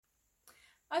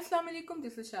अस्सलाम वालेकुम,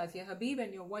 this is Shazia Habib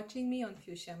and you are watching me on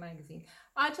fuchsia magazine.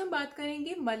 आज हम बात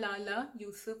करेंगे मलाला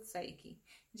यूसुफजई की।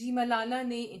 जी, मलाला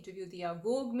ने इंटरव्यू दिया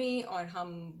वोग में और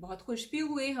हम बहुत खुश भी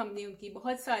हुए। हमने उनकी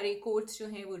बहुत सारे कोट्स जो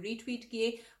हैं वो रीट्वीट किए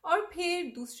और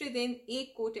फिर दूसरे दिन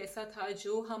एक कोट ऐसा था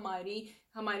जो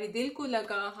हमारे दिल को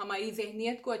लगा, हमारी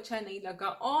जहनियत को अच्छा नहीं लगा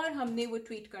और हमने वो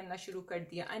ट्वीट करना शुरू कर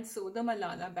दिया। And so the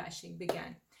Malala bashing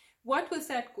began. What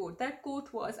was that quote? That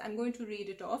quote was, I'm going to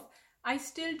read it off. I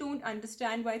still don't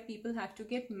understand why people have to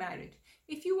get married.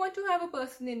 If you want to have a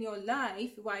person in your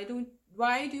life, why do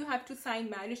you have to sign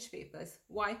marriage papers?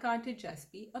 Why can't it just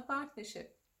be a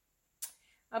partnership?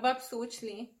 अब आप सोच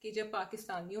लें कि जब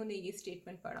पाकिस्तानियों ने ये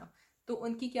statement पढ़ा तो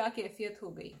उनकी क्या कैफियत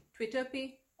हो गई, ट्विटर पे,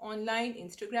 ऑनलाइन,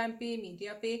 इंस्टाग्राम पे,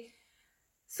 मीडिया पे।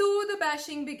 So the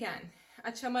bashing began.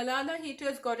 अच्छा, Malala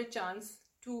haters got a chance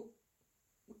to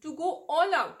go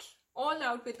all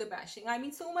out with the bashing. I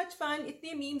mean, so much fun.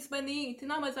 इतने memes बने,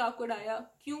 इतना मजाक उड़ाया।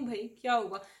 क्यों भाई, क्या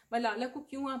हुआ? मलाला को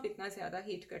क्यों आप इतना ज्यादा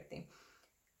hate करते हैं?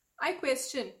 I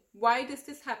question, why does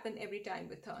this happen every time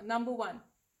with her? Number one,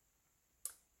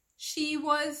 she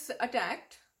was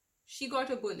attacked. She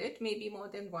got a bullet, maybe more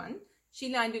than one.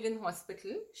 She landed in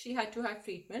hospital. She had to have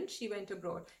treatment. She went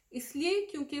abroad. इसलिए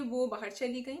क्योंकि वो बाहर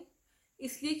चली गई,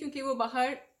 इसलिए क्योंकि वो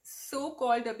बाहर so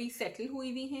called अभी सेटल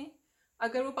हुई हुई हैं।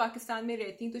 अगर वो पाकिस्तान में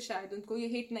रहती तो शायद उनको ये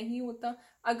हिट नहीं होता।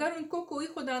 अगर उनको कोई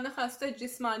खुदा न खास्ता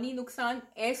जिस्मानी नुकसान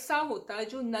ऐसा होता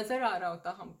जो नजर आ रहा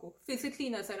होता, हमको फिजिकली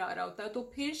नजर आ रहा होता,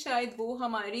 तो फिर शायद वो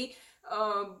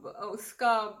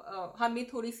हमें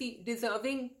थोड़ी सी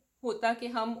डिजर्विंग होता कि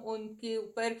हम उनके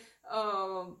ऊपर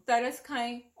तरस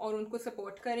खाएं और उनको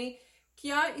सपोर्ट करें।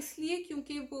 क्या इसलिए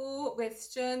क्योंकि वो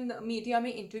वेस्टर्न मीडिया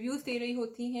में इंटरव्यूज दे रही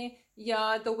होती हैं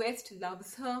या द वेस्ट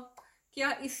लव्स हर?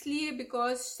 क्या इसलिए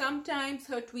because sometimes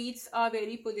her tweets are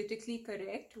very politically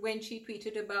correct? When she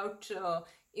tweeted about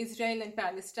Israel and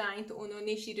Palestine तो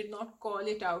उन्होंने she did not call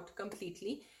it out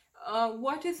completely.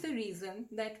 What is the reason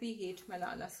that we hate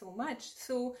Malala so much?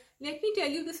 So let me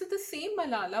tell you, this is the same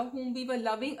Malala whom we were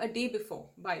loving a day before,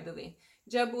 by the way.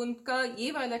 जब उनका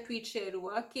ये वाला tweet share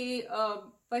हुआ कि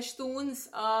Pashtuns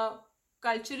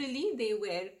culturally they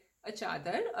wear a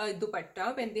चादर,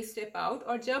 दुपट्टा when they step out,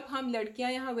 और जब हम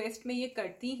लड़कियां यहाँ वेस्ट में ये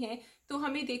करती हैं तो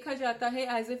हमें देखा जाता है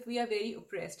as if we are very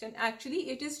oppressed, and actually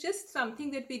it is just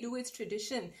something that we do, it's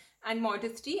tradition and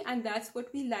modesty and that's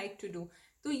what we like to do.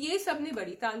 तो ये सब ने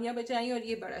बड़ी तालियां बजाई और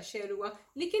ये बड़ा शेयर हुआ,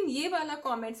 लेकिन ये वाला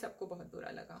कमेंट सबको बहुत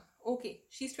बुरा लगा. Okay,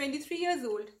 she's 23 years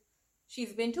old.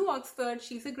 She's been to Oxford,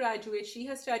 she's a graduate, she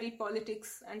has studied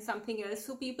politics and something else,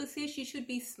 so people say she should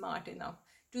be smart enough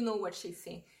to know what she's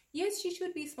saying. Yes, she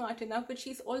should be smart enough, but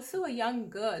she's also a young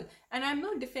girl. And I'm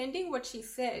not defending what she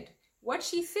said. What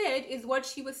she said is what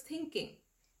she was thinking.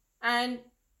 And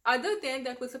other than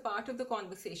that was a part of the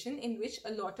conversation in which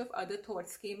a lot of other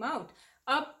thoughts came out.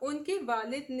 अब उनके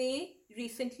वालिद ने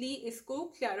recently इसको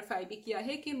clarify भी किया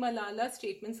है कि Malala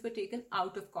statements were taken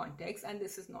out of context and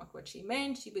this is not what she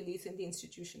meant. She believes in the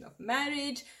institution of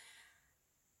marriage.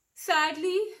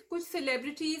 Sadly, कुछ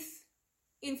celebrities,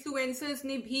 influencers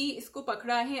ने भी इसको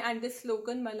पकड़ा है and this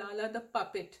slogan Malala the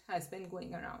puppet has been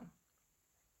going around.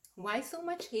 Why so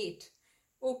much hate?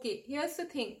 Okay, here's the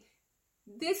thing.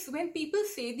 When people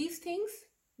say these things,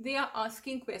 they are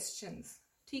asking questions.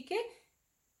 ठीक है?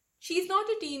 She's not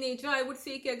a teenager. I would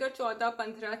say कि अगर 14,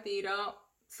 15, 13,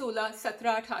 16,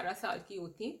 17, 18 साल की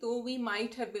होती तो we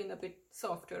might have been a bit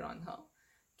softer on her.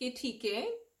 कि ठीक है,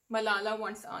 Malala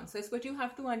wants answers, but you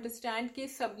have to understand कि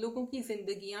सब लोगों की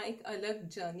जिंदगियां एक अलग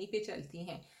जर्नी पे चलती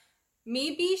हैं.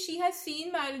 Maybe she has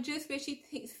seen marriages where she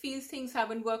feels things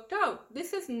haven't worked out.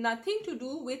 This has nothing to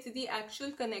do with the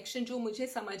actual connection जो मुझे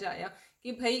समझ आया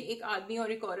कि भाई एक आदमी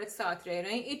और एक औरत साथ रह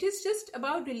रहे हैं. It is just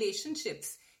about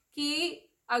relationships. कि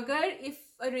अगर if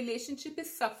a relationship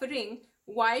is suffering,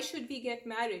 why should we get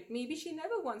married? Maybe she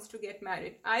never wants to get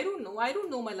married. I don't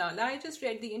know Malala. I just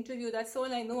read the interview. That's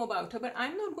all I know about her. But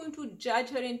I'm not going to judge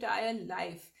her entire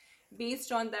life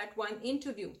based on that one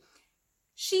interview.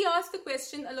 She asked the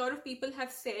question, a lot of people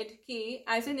have said that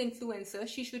as an influencer,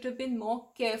 she should have been more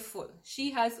careful.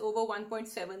 She has over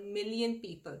 1.7 million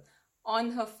people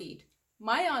on her feed.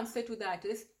 My answer to that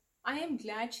is, I am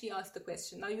glad she asked the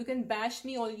question. Now, you can bash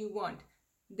me all you want.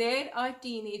 There are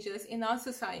teenagers in our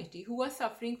society who are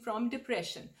suffering from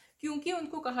depression. क्योंकि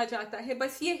उनको कहा जाता है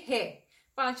बस ये है,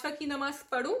 5 वक्त की नमाज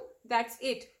पढ़ो, that's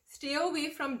it. Stay away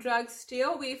from drugs, stay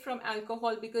away from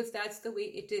alcohol because that's the way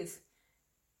it is.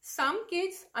 Some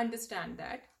kids understand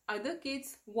that. Other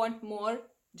kids want more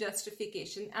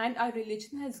justification and our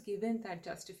religion has given that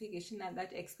justification and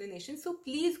that explanation. So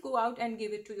please go out and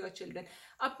give it to your children.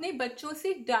 अपने बच्चों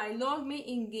से dialogue में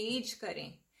engage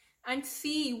करें. and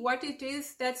see what it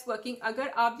is that's working. अगर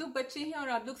आप लोग बच्चे हैं और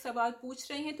आप लोग सवाल पूछ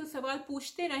रहे हैं तो सवाल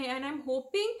पूछते रहें, and I'm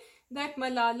hoping that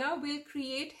Malala will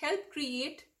help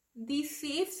create these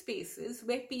safe spaces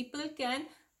where people can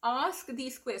ask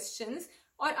these questions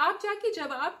और आप जाके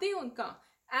जवाब दें उनका.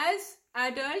 As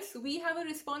adults we have a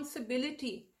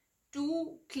responsibility to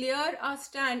clear our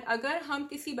stand. अगर हम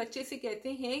किसी बच्चे से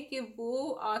कहते हैं कि वो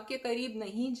आग के करीब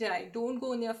नहीं जाए, don't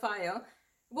go near fire,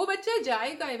 वो बच्चा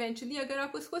जाएगा इवेंचुअली अगर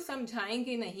आप उसको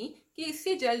समझाएंगे नहीं कि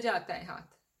इससे जल जाता है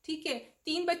हाथ. ठीक है,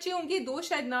 3 बच्चे होंगे, 2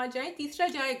 शायद ना जाए, तीसरा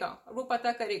जाएगा और वो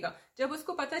पता करेगा. जब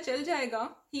उसको पता चल जाएगा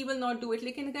he will not do it.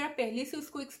 लेकिन अगर आप पहले से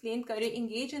उसको एक्सप्लेन करें,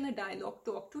 engage in a dialogue,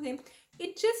 talk to him,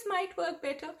 it just might work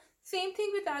better. Same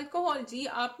thing with alcohol. जी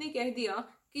आपने कह दिया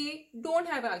कि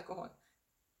don't have alcohol.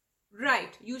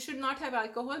 Right, you should not have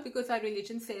alcohol because our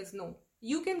religion says no.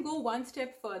 You can go one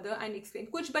step further and explain.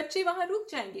 कुछ बच्चे वहां रुक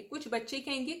जाएंगे, कुछ बच्चे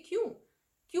कहेंगे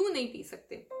क्यों नहीं पी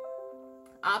सकते.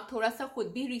 आप थोड़ा सा खुद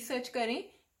भी रिसर्च करें,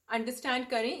 अंडरस्टैंड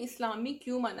करें इस्लाम में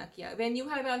क्यों मना किया. When you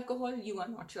have alcohol, you are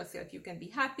not yourself. You can be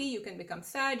happy, you can become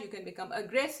sad, you can become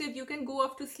aggressive, you can go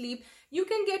off to sleep, you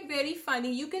can get very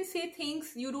funny, you can say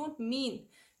things you don't mean.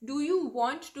 Do you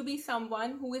want to be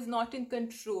someone who is not in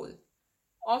control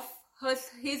of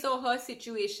his or her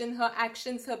situation, her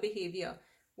actions, her behavior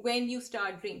when you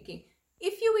start drinking?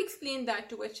 If you explain that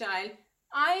to a child,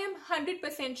 I am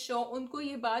 100% sure उनको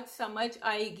ये बात समझ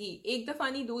आएगी. एक दफ़ा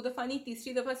नहीं, 2 दफ़ा नहीं,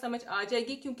 तीसरी दफ़ा समझ आ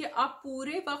जाएगी, क्योंकि आप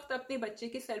पूरे वक्त अपने बच्चे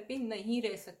के सर पे नहीं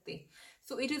रह सकते.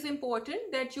 So it is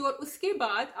important that you, और उसके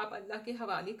बाद आप अल्लाह के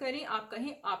हवाले करें, आप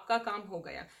कहें आपका काम हो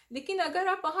गया. लेकिन अगर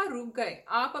आप वहाँ रुक गए,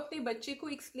 आप अपने बच्चे को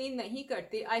एक्सप्लेन नहीं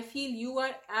करते, I feel you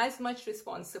are as much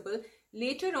responsible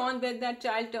later on when that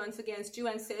child turns against you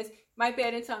and says, my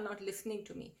parents are not listening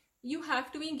to me. You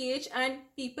have to engage, and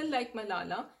people like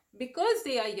Malala, because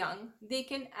they are young, they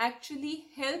can actually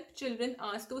help children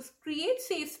ask those, create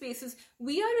safe spaces.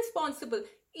 We are responsible.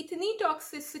 इतनी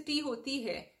toxicity होती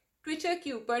है Twitter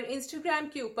के ऊपर, Instagram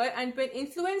के ऊपर, and when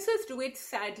influencers do it,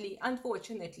 sadly,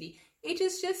 unfortunately, it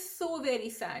is just so very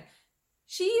sad.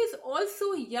 She is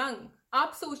also young.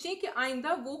 आप सोचें कि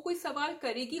आइंदा वो कोई सवाल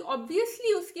करेगी,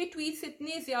 ऑब्वियसली उसके ट्वीट्स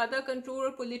इतने ज्यादा कंट्रोल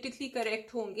और पॉलिटिकली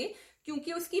करेक्ट होंगे,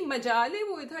 क्योंकि उसकी मजाल है,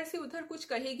 वो इधर से उधर कुछ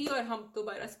कहेगी और हम तो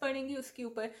बरस पड़ेंगे उसके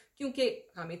ऊपर, क्योंकि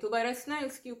हमें तो बरसना है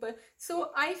उसके ऊपर. So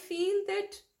I feel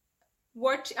that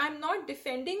what I'm not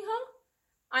defending her,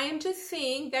 I am just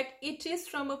saying that it is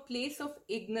from a place of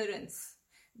ignorance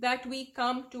that we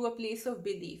come to a place of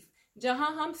belief.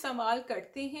 जहां हम सवाल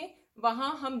करते हैं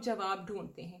वहां हम जवाब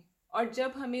ढूंढते हैं, और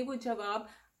जब हमें वो जवाब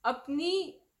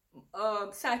अपनी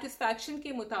सेटिस्फैक्शन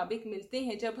के मुताबिक मिलते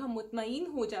हैं, जब हम मुतमईन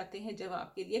हो जाते हैं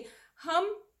जवाब के लिए, हम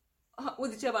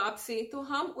उस जवाब से, तो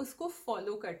हम उसको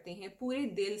फॉलो करते हैं पूरे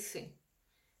दिल से.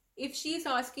 If she is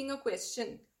asking a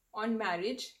question on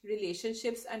marriage,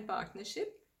 relationships and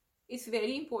partnership, it's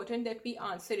very important that we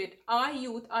answer it. Our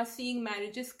youth are seeing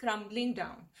marriages crumbling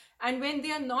down, and when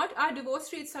they are not, our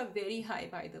divorce rates are very high,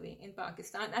 by the way, in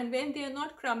Pakistan, and when they are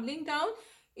not crumbling down,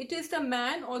 it is the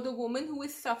man or the woman who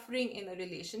is suffering in a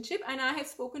relationship. And I have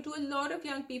spoken to a lot of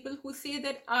young people who say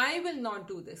that I will not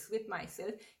do this with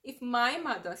myself. If my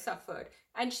mother suffered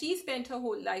and she spent her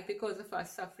whole life because of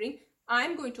us suffering,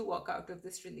 I'm going to walk out of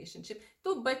this relationship.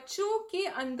 तो बच्चों के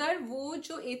अंदर वो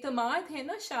जो एतमाद है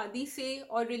ना शादी से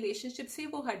और रिलेशनशिप से,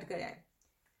 वो हट गया है.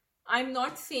 I'm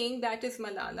not saying that is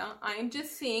Malala. I'm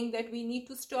just saying that we need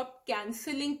to stop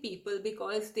cancelling people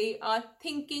because they are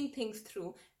thinking things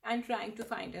through and trying to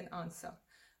find an answer.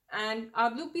 And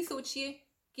आप लोग भी सोचिए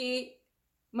कि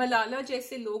मलाला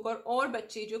जैसे लोग और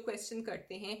बच्चे जो क्वेश्चन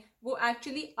करते हैं, वो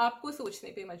एक्चुअली आपको सोचने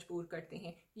पे मजबूर करते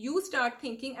हैं. You start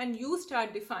thinking and you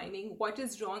start defining what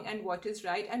is wrong and what is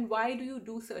right and why do you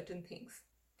do certain things.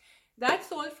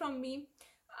 That's all from me.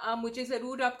 मुझे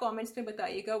ज़रूर आप कमेंट्स में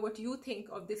बताइएगा what you think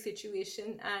of this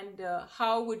situation and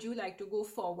how would you like to go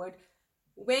forward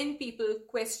when people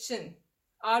question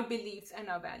our beliefs and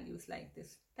our values like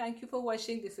this. Thank you for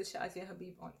watching. This is Shazia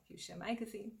Habib on Fuchsia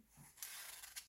Magazine.